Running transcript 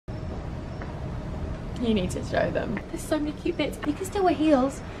You need to show them. There's so many cute bits. You can still wear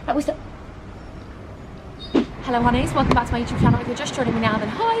heels. That was the... Hello honeys, welcome back to my YouTube channel. If you're just joining me now, then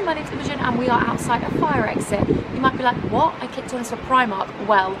hi, my name's Imogen and we are outside a fire exit. You might be like, what? I clicked on this for Primark.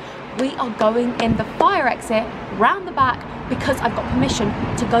 Well, we are going in the fire exit round the back because I've got permission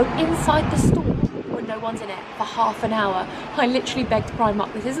to go inside the store when no one's in it for half an hour. I literally begged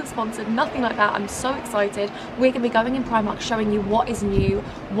Primark. This isn't sponsored, nothing like that. I'm so excited. We're going to be going in Primark, showing you what is new,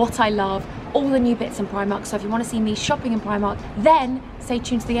 what I love, all the new bits in Primark. So if you want to see me shopping in Primark, then stay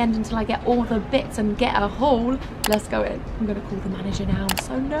tuned to the end until I get all the bits and get a haul. Let's go in. I'm going to call the manager now. I'm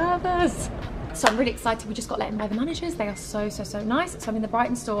so nervous. So I'm really excited. We just got let in by the managers. They are so nice. So I'm in the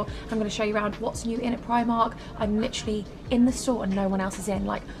Brighton store. I'm going to show you around what's new in at Primark. I'm literally in the store and no one else is in.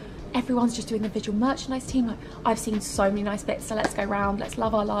 Like, everyone's just doing the visual merchandise team. Like, I've seen so many nice bits. So let's go round. Let's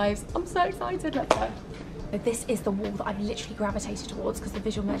love our lives. I'm so excited. Let's go. This is the wall that I've literally gravitated towards because the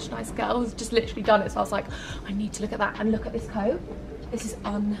visual merchandise girl has just literally done it. So I was like, I need to look at that and look at this coat. This is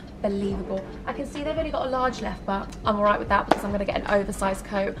unbelievable. I can see they've only got a large left, but I'm all right with that because I'm gonna get an oversized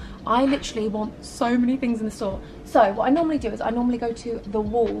coat. I literally want so many things in the store. So what I normally do is I normally go to the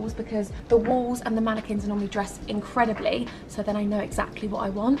walls because the walls and the mannequins are normally dressed incredibly. So then I know exactly what I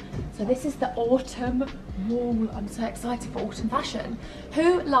want. So this is the autumn wall. I'm so excited for autumn fashion.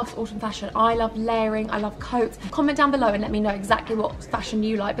 Who loves autumn fashion? I love layering, I love coats. Comment down below and let me know exactly what fashion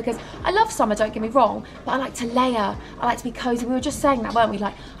you like because I love summer, don't get me wrong, but I like to layer, I like to be cozy. We were just saying that, weren't we?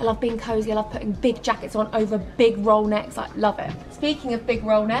 Like, I love being cozy, I love putting big jackets on over big roll necks, I love it. Speaking of big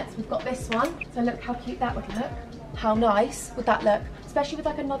roll necks, we've got this one. So look how cute that would look. How nice would that look? Especially with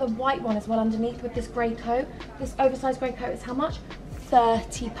like another white one as well underneath with this grey coat. This oversized grey coat is how much?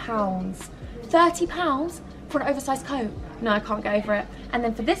 £30. £30 for an oversized coat? No, I can't go over it. And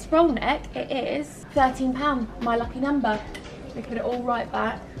then for this roll neck, it is £13, my lucky number. We put it all right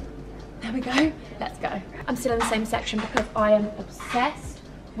back. There we go, let's go. I'm still in the same section because I am obsessed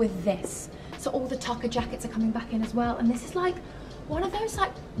with this. So all the Tucker jackets are coming back in as well. And this is like one of those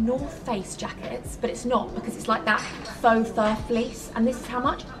like North Face jackets, but it's not because it's like that faux fur fleece. And this is how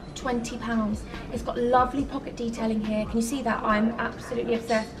much? £20. It's got lovely pocket detailing here. Can you see that? I'm absolutely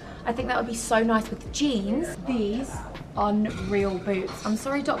obsessed. I think that would be so nice with the jeans. These unreal boots. I'm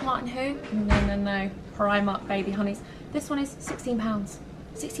sorry, Doc Martin who? No. Primark, baby honeys. This one is £16.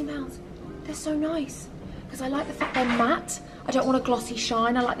 £16. They're so nice because I like the fact they're matte. I don't want a glossy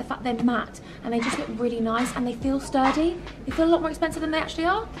shine. I like the fact they're matte and they just look really nice and they feel sturdy. They feel a lot more expensive than they actually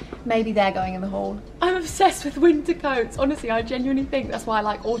are. Maybe they're going in the haul. I'm obsessed with winter coats. Honestly, I genuinely think that's why I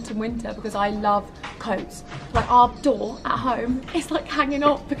like autumn winter because I love coats. Like our door at home is like hanging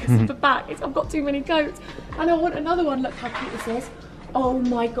off because of the back. I've got too many coats and I want another one. Look how cute this is. Oh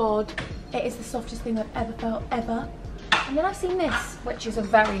my God. It is the softest thing I've ever felt, ever. And then I've seen this, which is a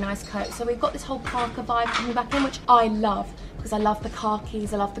very nice coat. So we've got this whole Parker vibe coming back in, which I love because I love the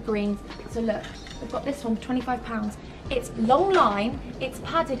khakis, I love the greens. So look, we've got this one for £25. It's long line, it's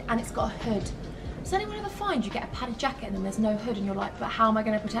padded, and it's got a hood. Does anyone ever find you get a padded jacket and then there's no hood and you're like, but how am I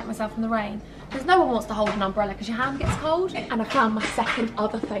going to protect myself from the rain? Because no one wants to hold an umbrella because your hand gets cold. And I found my second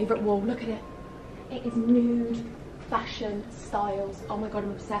other favourite wall. Look at it. It is nude fashion styles. Oh my God,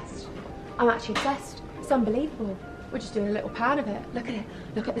 I'm obsessed. I'm actually obsessed. It's unbelievable. We're just doing a little pan of it. Look at it.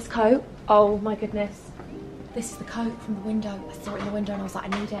 Look at this coat. Oh my goodness. This is the coat from the window. I saw it in the window and I was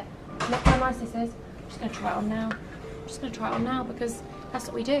like, I need it. Look how nice this is. I'm just going to try it on now. I'm just going to try it on now because that's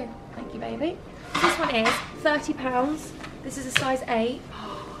what we do. Thank you, baby. This one is £30. This is a size 8.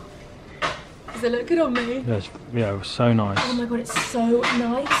 Does it look good on me? Yes, yeah, it was so nice. Oh my God, it's so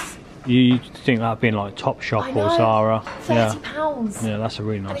nice. You think that'd be in like Topshop or Zara? £30. Yeah, that's a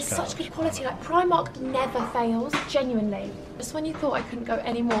really nice and it's coat. such good quality. Like Primark never fails, genuinely. Just when you thought I couldn't go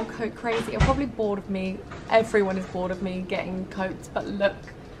any more coat crazy, you're probably bored of me. Everyone is bored of me getting coats, but look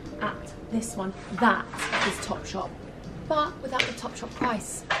at this one. That is Topshop, but without the Topshop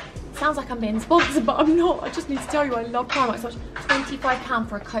price. Sounds like I'm being sponsored, but I'm not. I just need to tell you I love Primark so much. £25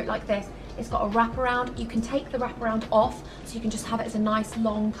 for a coat like this. It's got a wraparound. You can take the wraparound off, so you can just have it as a nice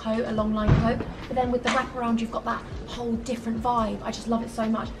long coat, a long line coat. But then with the wraparound, you've got that whole different vibe. I just love it so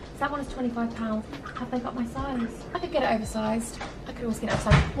much. So that one is £25. Have they got my size? I could get it oversized. I could always get it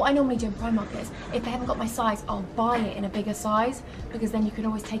oversized. What I normally do in Primark is, if they haven't got my size, I'll buy it in a bigger size because then you can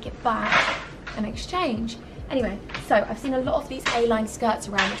always take it back and exchange. Anyway, so I've seen a lot of these A-line skirts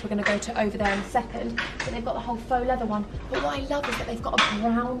around, which we're going to go to over there in a second. But they've got the whole faux leather one. But what I love is that they've got a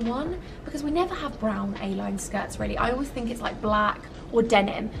brown one, because we never have brown A-line skirts really. I always think it's like black or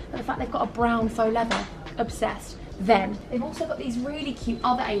denim. But the fact they've got a brown faux leather, obsessed. Then they've also got these really cute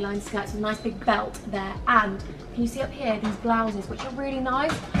other A-line skirts with a nice big belt there. And can you see up here these blouses, which are really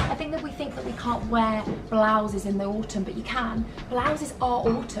nice? I think think that we think that we can't wear blouses in the autumn, but you can. Blouses are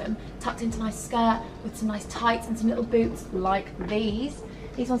autumn, tucked into a nice skirt with some nice tights and some little boots like these.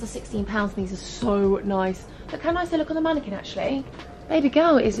 These ones are £16 and these are so nice. Look how nice they look on the mannequin actually. Baby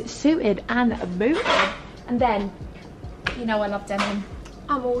girl is suited and booted. And then, you know I love denim.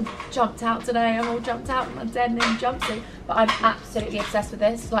 I'm all jumped out today. I'm all jumped out in my denim jumpsuit. But I'm absolutely obsessed with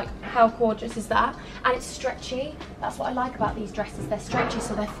this. Like, how gorgeous is that? And it's stretchy. That's what I like about these dresses. They're stretchy,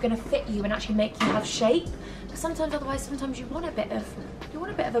 so they're going to fit you and actually make you have shape. Because sometimes you want a bit of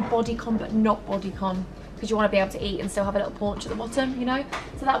a bodycon, but not bodycon. Because you want to be able to eat and still have a little paunch at the bottom, you know?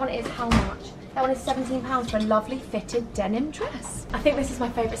 So that one is how much? That one is £17 for a lovely fitted denim dress. I think this is my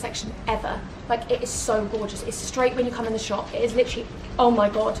favourite section ever. Like, it is so gorgeous. It's straight when you come in the shop. It is literally, oh my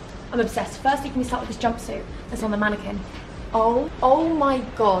God, I'm obsessed. Firstly, can we start with this jumpsuit that's on the mannequin? Oh my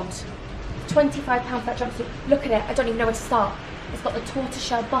God. £25 for that jumpsuit. Look at it, I don't even know where to start. It's got the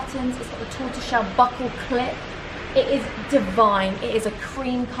tortoiseshell buttons, it's got the tortoiseshell buckle clip. It is divine. It is a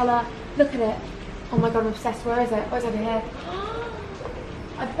cream colour. Look at it. Oh my God, I'm obsessed. Where is it? Oh, it's over here.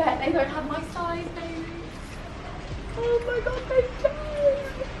 I bet they don't have my size, baby. Oh my God, they don't.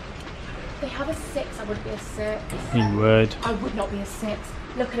 They have a 6, I wouldn't be a 6. You would. I would not be a 6.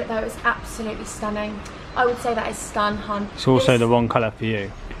 Look at it though, it's absolutely stunning. I would say that is stun, hun. It's also the wrong colour for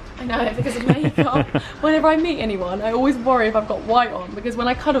you. I know, because of makeup. Whenever I meet anyone, I always worry if I've got white on, because when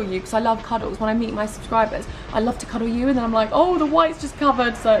I cuddle you, because I love cuddles, when I meet my subscribers, I love to cuddle you, and then I'm like, oh, the white's just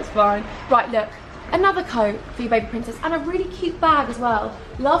covered, so it's fine. Right, look. Another coat for your baby princess, and a really cute bag as well.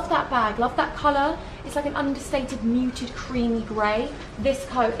 Love that bag, love that colour. It's like an understated, muted, creamy grey. This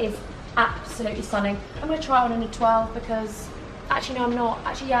coat is absolutely stunning. I'm going to try it on in a 12 because, actually no I'm not.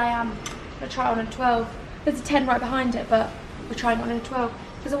 Actually yeah I am. I'm going to try it on in a 12. There's a 10 right behind it, but we're trying it on in a 12.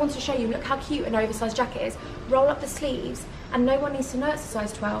 Because I wanted to show you, look how cute an oversized jacket is. Roll up the sleeves, and no one needs to know it's a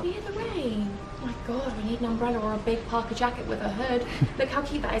size 12. Hear the rain. Oh my God, we need an umbrella or a big parka jacket with a hood. Look how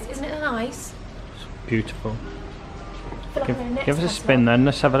cute that is. Isn't it nice? Beautiful. Like give us a spin then,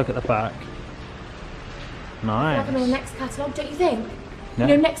 let's have a look at the back. Nice. Like I'm in the next catalogue, don't you think? Yeah.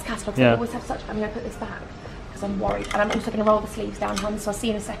 You know, next catalogues, yeah. I always have such. I'm going to put this back because I'm worried. And I'm also going to roll the sleeves down, hun, so I'll see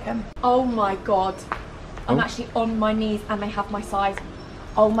you in a second. Oh my God. I'm actually on my knees and they have my size.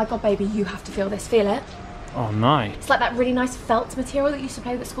 Oh my God, baby, you have to feel this. Feel it. Oh, nice. It's like that really nice felt material that you used to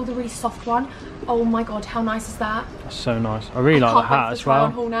play with at school, the really soft one. Oh my God, how nice is that? That's so nice. I really like the hat as well.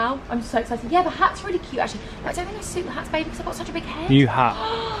 Haul now. I'm so excited. Yeah, the hat's really cute actually. But I don't think I suit the hats, baby, because I've got such a big head. You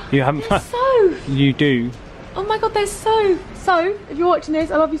have. You haven't. So. You do. Oh my God, they're so. If you're watching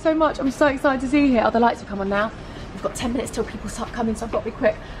this, I love you so much. I'm so excited to see you here. Oh, the lights have come on now. We've got 10 minutes till people start coming, so I've got to be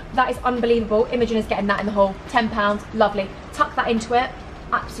quick. That is unbelievable. Imogen is getting that in the haul. £10, lovely. Tuck that into it.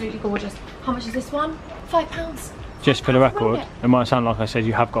 Absolutely gorgeous. How much is this one? £5. Just for the record, it might sound like I said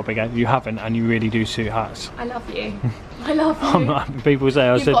you have got big head. You haven't, and you really do suit hats. I love you. I love you. I'm not, people say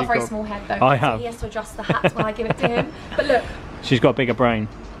I You've said got a very small head though. I so have. he has to adjust the hats when I give it to him. But look. She's got a bigger brain.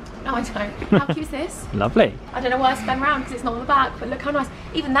 No, I don't. How cute is this? Lovely. I don't know why I spun around because it's not on the back, but look how nice.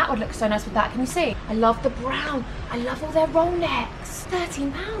 Even that would look so nice with that. Can you see? I love the brown. I love all their roll necks.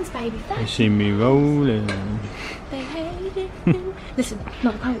 £13, baby. You see me rolling. They hate it. Listen,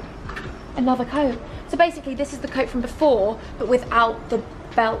 another coat. Another coat. So basically this is the coat from before, but without the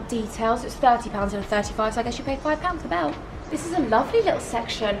belt details. It's £30 and a 35, so I guess you pay £5 for the belt. This is a lovely little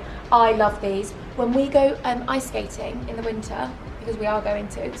section. I love these. When we go ice skating in the winter, because we are going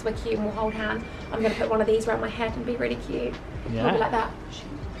to, because we're cute and we'll hold hands, I'm going to put one of these around my head and be really cute. Yeah. Probably like that.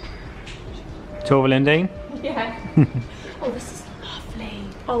 Torvalindine? Yeah. Oh, this is lovely.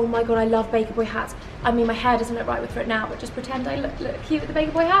 Oh my God, I love Baker Boy hats. I mean, my hair doesn't look right with it now, but just pretend I look cute with the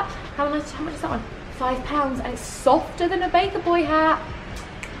Baker Boy hat. How much is that one? £5, and it's softer than a Baker Boy hat.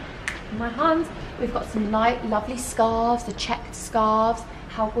 In my hands, we've got some light, lovely scarves, the checked scarves.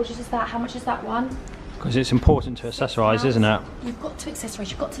 How gorgeous is that? How much is that one? Because it's important to accessorise, isn't it? You've got to accessorise,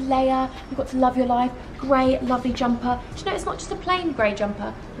 you've got to layer, you've got to love your life. Grey, lovely jumper. Do you know it's not just a plain grey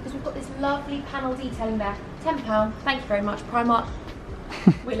jumper, because we've got this lovely panel detailing there. £10, thank you very much, Primark.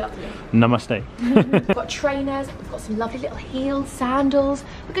 We love you. Namaste. We've got trainers, we've got some lovely little heels, sandals,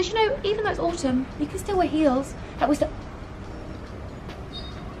 because you know, even though it's autumn, you can still wear heels. Like we still...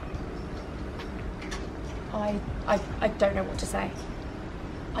 I don't know what to say.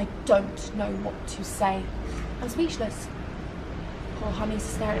 I don't know what to say. I'm speechless. Oh, honey's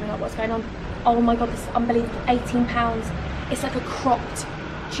staring at me like, what's going on? Oh my God, this is unbelievable. £18. It's like a cropped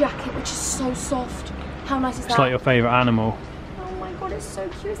jacket, which is so soft. How nice is that? It's like your favourite animal. Oh my God, it's so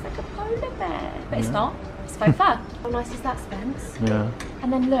cute. It's like a polar bear. But it's not. It's faux fur. How nice is that, Spence? Yeah.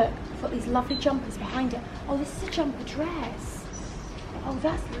 And then look, we've got these lovely jumpers behind it. Oh, this is a jumper dress. Oh,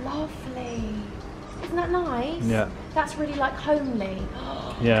 that's lovely. Isn't that nice? Yeah. That's really like homely.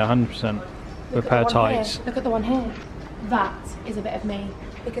 Yeah, 100%. With pair of tights. Look at the one here. That is a bit of me.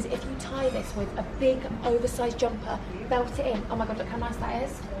 Because if you tie this with a big oversized jumper, belt it in. Oh my god, look how nice that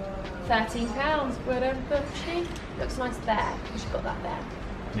is. £13. Looks nice there, because you've got that there.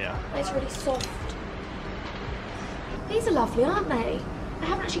 Yeah. It's really soft. These are lovely, aren't they? They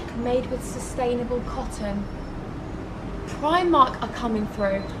haven't actually made with sustainable cotton. Primark are coming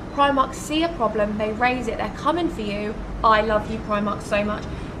through. Primark see a problem, they raise it, they're coming for you. I love you, Primark, so much.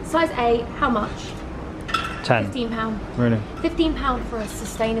 Size 8, how much? 10. £15. Really? £15 for a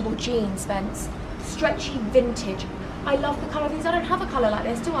sustainable jean, Spence. Stretchy vintage. I love the colour of these. I don't have a colour like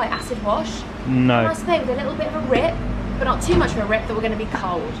this, do I? Acid wash. No. Nice thing with a little bit of a rip, but not too much of a rip that we're going to be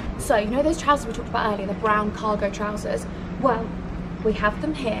cold. So, you know those trousers we talked about earlier, the brown cargo trousers? Well, we have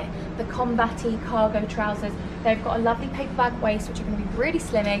them here. The combat-y cargo trousers. They've got a lovely paper bag waist, which are going to be really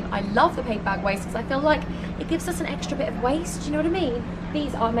slimming. I love the paper bag waist because I feel like it gives us an extra bit of waist. Do you know what I mean?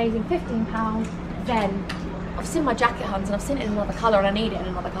 These are amazing. £15. Then I've seen my jacket, Huns, and I've seen it in another colour, and I need it in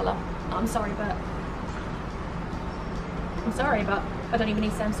another colour. I'm sorry, but I don't even need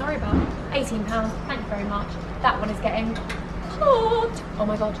to say I'm sorry, but £18. Thank you very much. That one is getting hot. Oh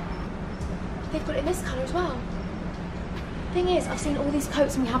my god. They've got it in this colour as well. Thing is, I've seen all these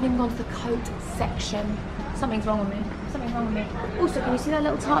coats and we haven't even gone to the coat section. Something's wrong with me. Something's wrong with me. Also, can you see that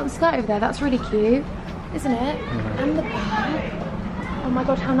little tartan skirt over there? That's really cute, isn't it? And the bag. Oh my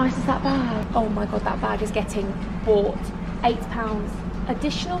god, how nice is that bag? Oh my god, that bag is getting bought. £8.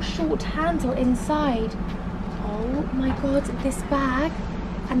 Additional short handle inside. Oh my god, this bag.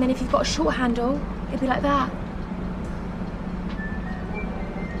 And then if you've got a short handle, it'd be like that.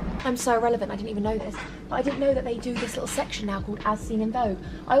 I'm so irrelevant, I didn't even know this. But I didn't know that they do this little section now called As Seen in Vogue.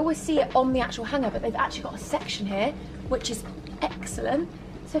 I always see it on the actual hanger, but they've actually got a section here, which is excellent.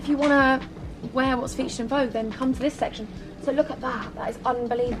 So if you want to wear what's featured in Vogue, then come to this section. So look at that. That is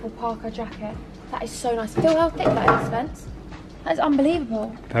unbelievable parka jacket. That is so nice. Feel how thick that is, Spence. That is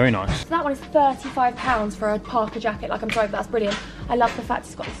unbelievable. Very nice. So that one is £35 for a parka jacket. Like, I'm sorry, but that's brilliant. I love the fact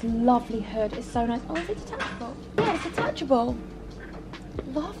it's got this lovely hood. It's so nice. Oh, is it detachable? Yeah, it's detachable.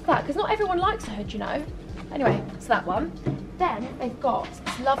 Love that, because not everyone likes a hood, you know. Anyway, so that one. Then they've got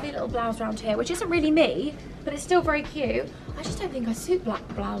this lovely little blouse around here, which isn't really me, but it's still very cute. I just don't think I suit black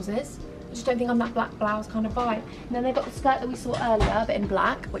blouses. I just don't think I'm that black blouse kind of vibe. And then they've got the skirt that we saw earlier, but in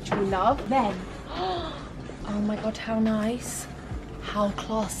black, which we love. Then, oh my god, how nice. How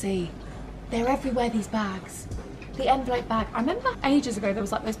classy. They're everywhere, these bags. The envelope bag. I remember ages ago there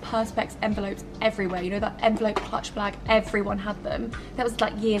was like those Perspex envelopes everywhere. You know, that envelope clutch bag, everyone had them. That was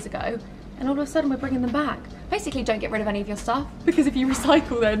like years ago. And all of a sudden we're bringing them back. Basically, don't get rid of any of your stuff, because if you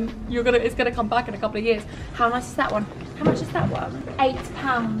recycle, then it's gonna come back in a couple of years. How nice is that one? How much is that one?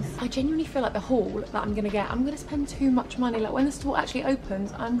 £8. I genuinely feel like the haul that I'm gonna get, I'm gonna spend too much money. Like, when the store actually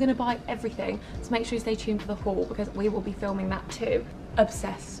opens, I'm gonna buy everything. So make sure you stay tuned for the haul, because we will be filming that too.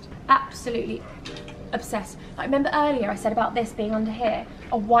 Obsessed. Absolutely obsessed. I remember earlier I said about this being under here.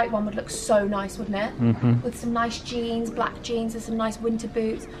 A white one would look so nice, wouldn't it? Mm-hmm. With some nice jeans, black jeans, and some nice winter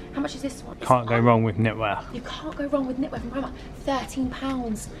boots. How much is this one? Can't go wrong with knitwear. You can't go wrong with knitwear from Primark.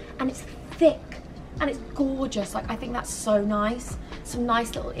 £13, and it's thick and it's gorgeous. Like, I think that's so nice. Some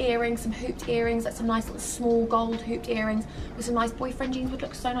nice little earrings, some hooped earrings, like some nice little small gold hooped earrings with some nice boyfriend jeans would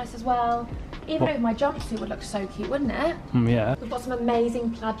look so nice as well. Even over my jumpsuit would look so cute, wouldn't it? Yeah. We've got some amazing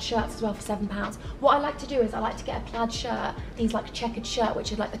plaid shirts as well for £7. What I like to do is I like to get a plaid shirt, these like checkered shirt,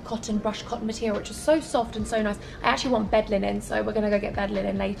 which is like the cotton, brushed cotton material, which is so soft and so nice. I actually want bed linen, so we're gonna go get bed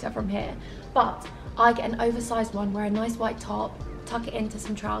linen later from here. But I get an oversized one, wear a nice white top, tuck it into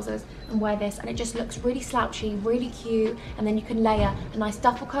some trousers and wear this, and it just looks really slouchy, really cute, and then you can layer a nice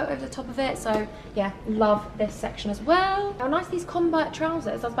duffel coat over the top of it. So yeah, love this section as well. How nice these combat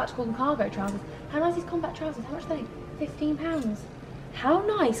trousers. I was about to call them cargo trousers. How nice these combat trousers. How much are they? £15. How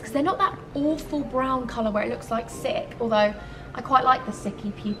nice, because they're not that awful brown colour where it looks like sick, although I quite like the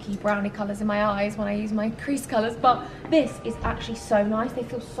sicky, pukey, browny colours in my eyes when I use my crease colours, but this is actually so nice. They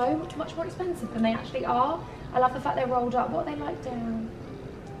feel so much more expensive than they actually are. I love the fact they're rolled up. What are they like down?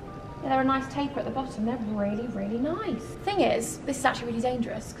 Yeah, they're a nice taper at the bottom. They're really, really nice. Thing is, this is actually really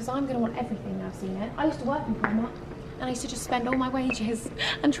dangerous, because I'm going to want everything now I've seen it. I used to work in Primark, and I used to just spend all my wages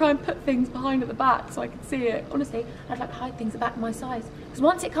and try and put things behind at the back so I could see it. Honestly, I'd like hide things at the back of my size. Because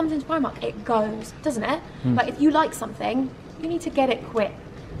once it comes into Primark, it goes, doesn't it? Like, if you like something, you need to get it quick.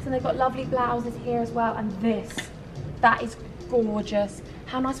 So they've got lovely blouses here as well, and this, that is gorgeous.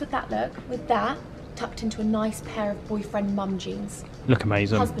 How nice would that look with that tucked into a nice pair of boyfriend mum jeans? Look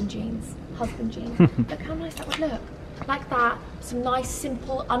amazing. Husband jeans. Husband jeans. Look how nice that would look. like that. Some nice,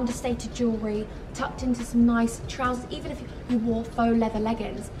 simple, understated jewellery, tucked into some nice trousers. Even if you wore faux leather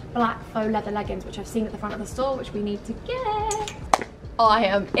leggings, black faux leather leggings, which I've seen at the front of the store, which we need to get. I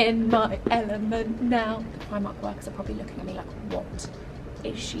am in my element now. The Primark workers are probably looking at me like, what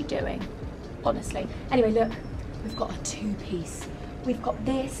is she doing? Honestly. Anyway, look, we've got a two-piece. We've got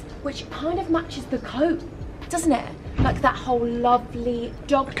this, which kind of matches the coat, doesn't it? Like that whole lovely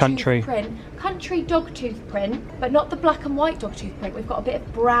dog tooth print. Country dog tooth print, but not the black and white dog tooth print. We've got a bit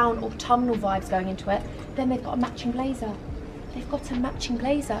of brown autumnal vibes going into it. Then they've got a matching blazer. They've got a matching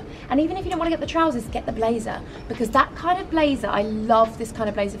blazer. And even if you don't want to get the trousers, get the blazer. Because that kind of blazer, I love this kind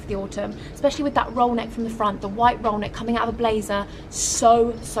of blazer for the autumn. Especially with that roll neck from the front, the white roll neck coming out of a blazer.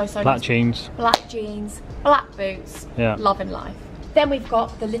 So Black nice. jeans. Black jeans, black boots, yeah. Loving life. Then we've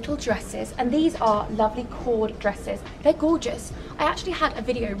got the little dresses, and these are lovely cord dresses. They're gorgeous. I actually had a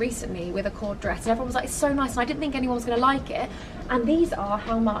video recently with a cord dress, and everyone was like, it's so nice, and I didn't think anyone was gonna like it. And these are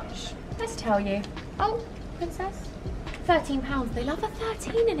how much? Let's tell you. Oh, princess. £13. They love a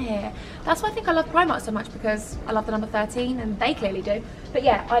 13 in here. That's why I think I love Primark so much, because I love the number 13 and they clearly do. But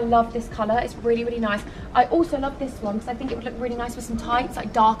yeah, I love this colour. It's really, really nice. I also love this one because I think it would look really nice with some tights,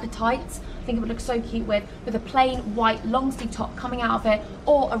 like darker tights. I think it would look so cute with a plain white long sleeve top coming out of it,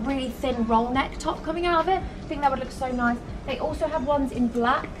 or a really thin roll neck top coming out of it. I think that would look so nice. They also have ones in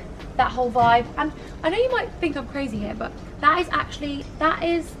black, that whole vibe. And I know you might think I'm crazy here, but oh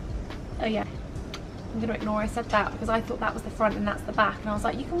yeah. I'm going to ignore I said that because I thought that was the front and that's the back, and I was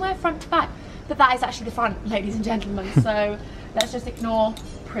like, you can wear front to back, but that is actually the front, ladies and gentlemen. So let's just ignore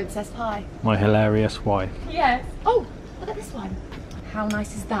Princess Pie. My hilarious wife. Yes. Oh, look at this one. How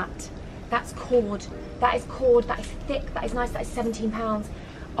nice is that? That's cord. That is cord. That is thick. That is nice. That is £17.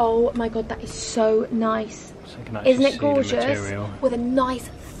 Oh my god, that is so nice. So isn't it gorgeous? With a nice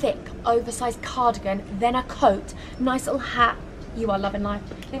thick oversized cardigan, then a coat, nice little hat. You are loving life.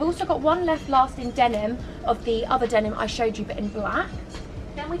 They've also got one left last in denim of the other denim I showed you, but in black.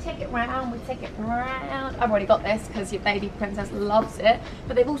 Then we take it round, I've already got this because your baby princess loves it.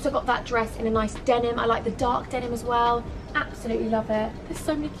 But they've also got that dress in a nice denim. I like the dark denim as well. Absolutely love it. There's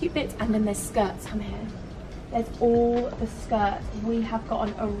so many cute bits. And then there's skirts. Come here. There's all the skirts. We have got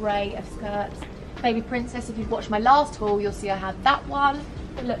an array of skirts. Baby princess, if you've watched my last haul, you'll see I had that one.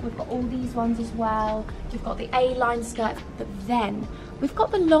 But look, we've got all these ones as well. We've got the A-line skirts, but then we've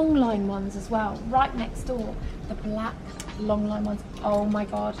got the long line ones as well, right next door. The black long line ones. Oh my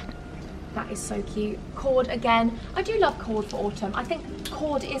god, that is so cute. Cord again. I do love cord for autumn. I think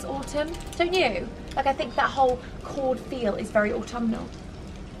cord is autumn, don't you? Like, I think that whole cord feel is very autumnal.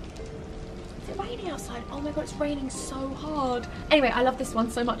 Is it raining outside? Oh my god, it's raining so hard. Anyway, I love this one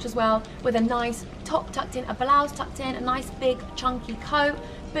so much as well, with a nice top tucked in, a blouse tucked in, a nice big chunky coat,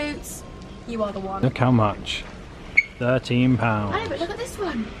 boots. You are the one. Look how much. £13. I know, but look at this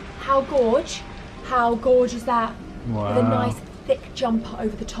one. How gorge. How gorge is that? Wow. With a nice thick jumper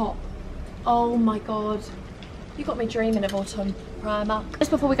over the top. Oh my god. You got me dreaming of autumn, Primark.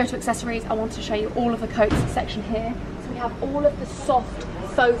 Just before we go to accessories, I want to show you all of the coats section here. So we have all of the soft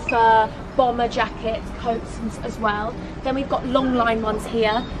faux fur, bomber jackets, coats as well. Then we've got long line ones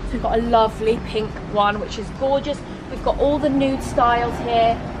here. So we've got a lovely pink one, which is gorgeous. We've got all the nude styles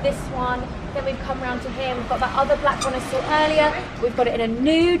here. This one. Then we've come around to here. We've got that other black one I saw earlier. We've got it in a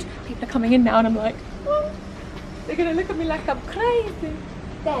nude. People are coming in now and I'm like, oh, they're gonna look at me like I'm crazy.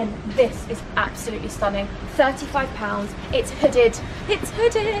 Then this is absolutely stunning. £35. It's hooded. It's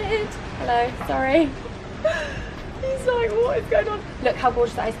hooded. Hello, sorry. He's like, what is going on? Look how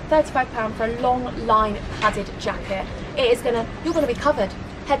gorgeous that is. £35 for a long line padded jacket. It is you're gonna be covered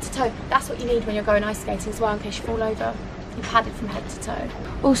head to toe. That's what you need when you're going ice skating as well, in case you fall over. You're padded from head to toe.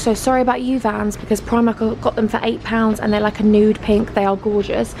 Also, sorry about you Vans, because Primark got them for £8 and they're like a nude pink. They are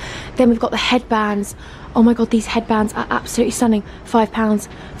gorgeous. Then we've got the headbands. Oh my god, these headbands are absolutely stunning. £5,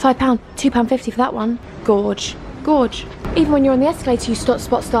 £2.50 for that one. Gorge, gorge. Even when you're on the escalator, you spot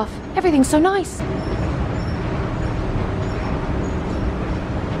stuff. Everything's so nice.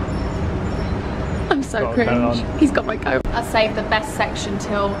 I'm so cringe. He's got my coat. I saved the best section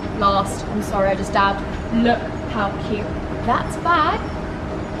till last. I'm sorry, I just dabbed. Look how cute. That bag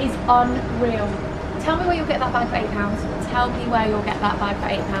is unreal. Tell me where you'll get that bag for £8. Tell me where you'll get that bag for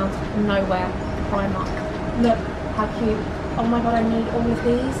 £8. Nowhere. Primark. Look how cute. Oh my god, I need all of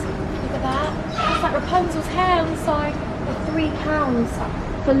these. Look at that. It's like Rapunzel's hair on the side for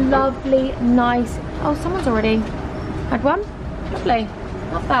 £3. For lovely, nice. Oh, someone's already had one. Lovely.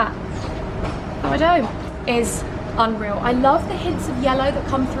 Love that. How I do. Is unreal. I love the hints of yellow that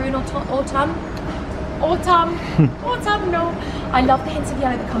come through in autumn. autumnal. I love the hints of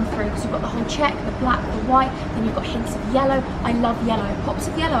yellow that come through because you've got the whole check, the black, the white, then you've got hints of yellow. I love yellow. Pops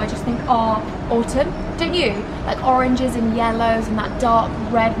of yellow I just think are autumn, don't you? Like oranges and yellows and that dark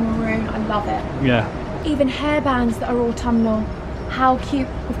red maroon, I love it. Yeah. Even hairbands that are autumnal. How cute.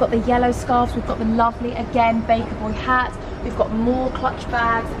 We've got the yellow scarves, we've got the lovely, again, Baker Boy hat. We've got more clutch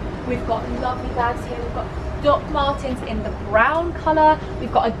bags. We've got lovely bags here. We've got Doc Martens in the brown colour.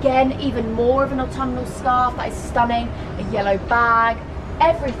 We've got, again, even more of an autumnal scarf that is stunning. A yellow bag.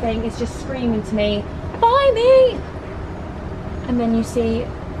 Everything is just screaming to me, buy me! And then you see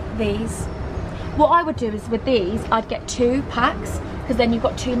these. What I would do is with these, I'd get 2 packs because then you've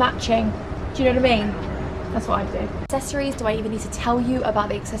got 2 matching. Do you know what I mean? That's what I do. Accessories, do I even need to tell you about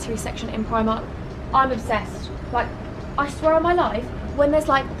the accessory section in Primark? I'm obsessed. Like, I swear on my life, when there's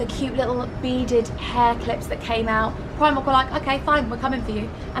like the cute little beaded hair clips that came out, Primark were like, okay, fine, we're coming for you.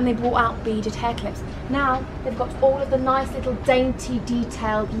 And they brought out beaded hair clips. Now, they've got all of the nice little dainty,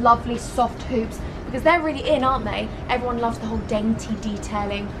 detailed, lovely soft hoops, because they're really in, aren't they? Everyone loves the whole dainty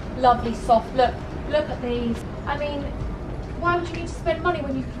detailing, lovely soft, look at these. I mean, why would you need to spend money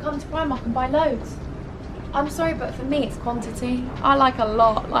when you can come to Primark and buy loads? I'm sorry, but for me, it's quantity. I like a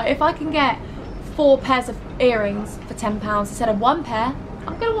lot. Like, if I can get 4 pairs of earrings for £10 instead of 1 pair,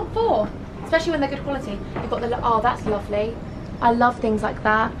 I'm gonna want 4, especially when they're good quality. You've got the, oh, that's lovely. I love things like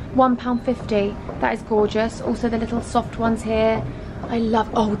that. £1.50, that is gorgeous. Also the little soft ones here. I love,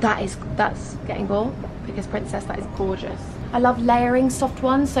 oh, that's getting bought because Princess, that is gorgeous. I love layering soft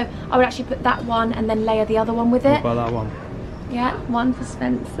ones, so I would actually put that one and then layer the other one with it. What about that one? Yeah, one for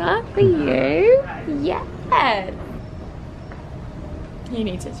Spencer, for you. Yes. You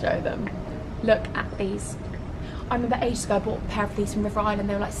need to show them. Look at these. I remember ages ago I bought a pair of these from River Island.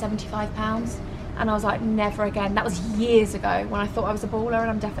 They were like £75 and I was like, never again. That was years ago when I thought I was a baller and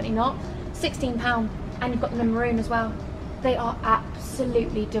I'm definitely not. £16 and you've got them in maroon as well. They are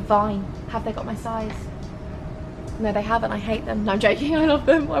absolutely divine. Have they got my size? No, they haven't. I hate them. No, I'm joking. I love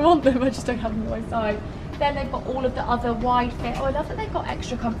them. I want them. I just don't have them on my size. Then they've got all of the other wide fit. Oh, I love that they've got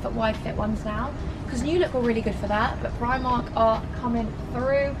extra comfort wide fit ones now, because New Look were really good for that, but Primark are coming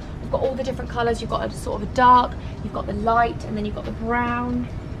through. We've got all the different colours. You've got a sort of a dark, you've got the light, and then you've got the brown.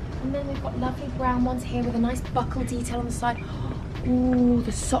 And then we've got lovely brown ones here with a nice buckle detail on the side. Ooh,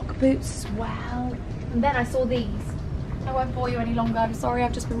 the sock boots as well. And then I saw these. I won't bore you any longer. I'm sorry,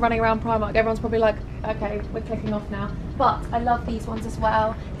 I've just been running around Primark. Everyone's probably like, okay, we're clicking off now. But I love these ones as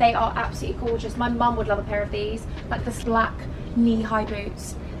well. They are absolutely gorgeous. My mum would love a pair of these, like this black knee-high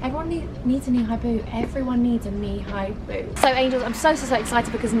boots. Everyone needs a knee-high boot. Everyone needs a knee-high boot. So angels, I'm so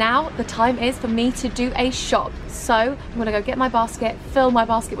excited because now the time is for me to do a shop. So I'm gonna go get my basket, fill my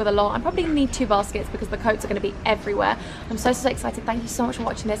basket with a lot. I'm probably gonna need 2 baskets because the coats are gonna be everywhere. I'm so excited. Thank you so much for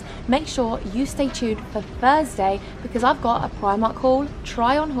watching this. Make sure you stay tuned for Thursday because I've got a Primark haul,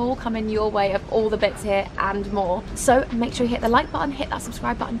 try on haul coming your way of all the bits here and more. So make sure you hit the like button, hit that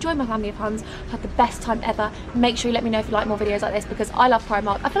subscribe button, join my family of Huns. I've had the best time ever. Make sure you let me know if you like more videos like this because I love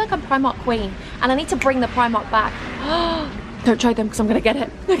Primark. I feel like I'm Primark queen and I need to bring the Primark back. Don't show them because I'm gonna get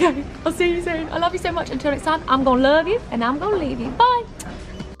it. Okay, I'll see you soon. I love you so much. Until next time, I'm gonna love you and I'm gonna leave you. Bye.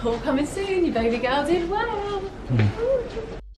 All coming soon. Your baby girl did well.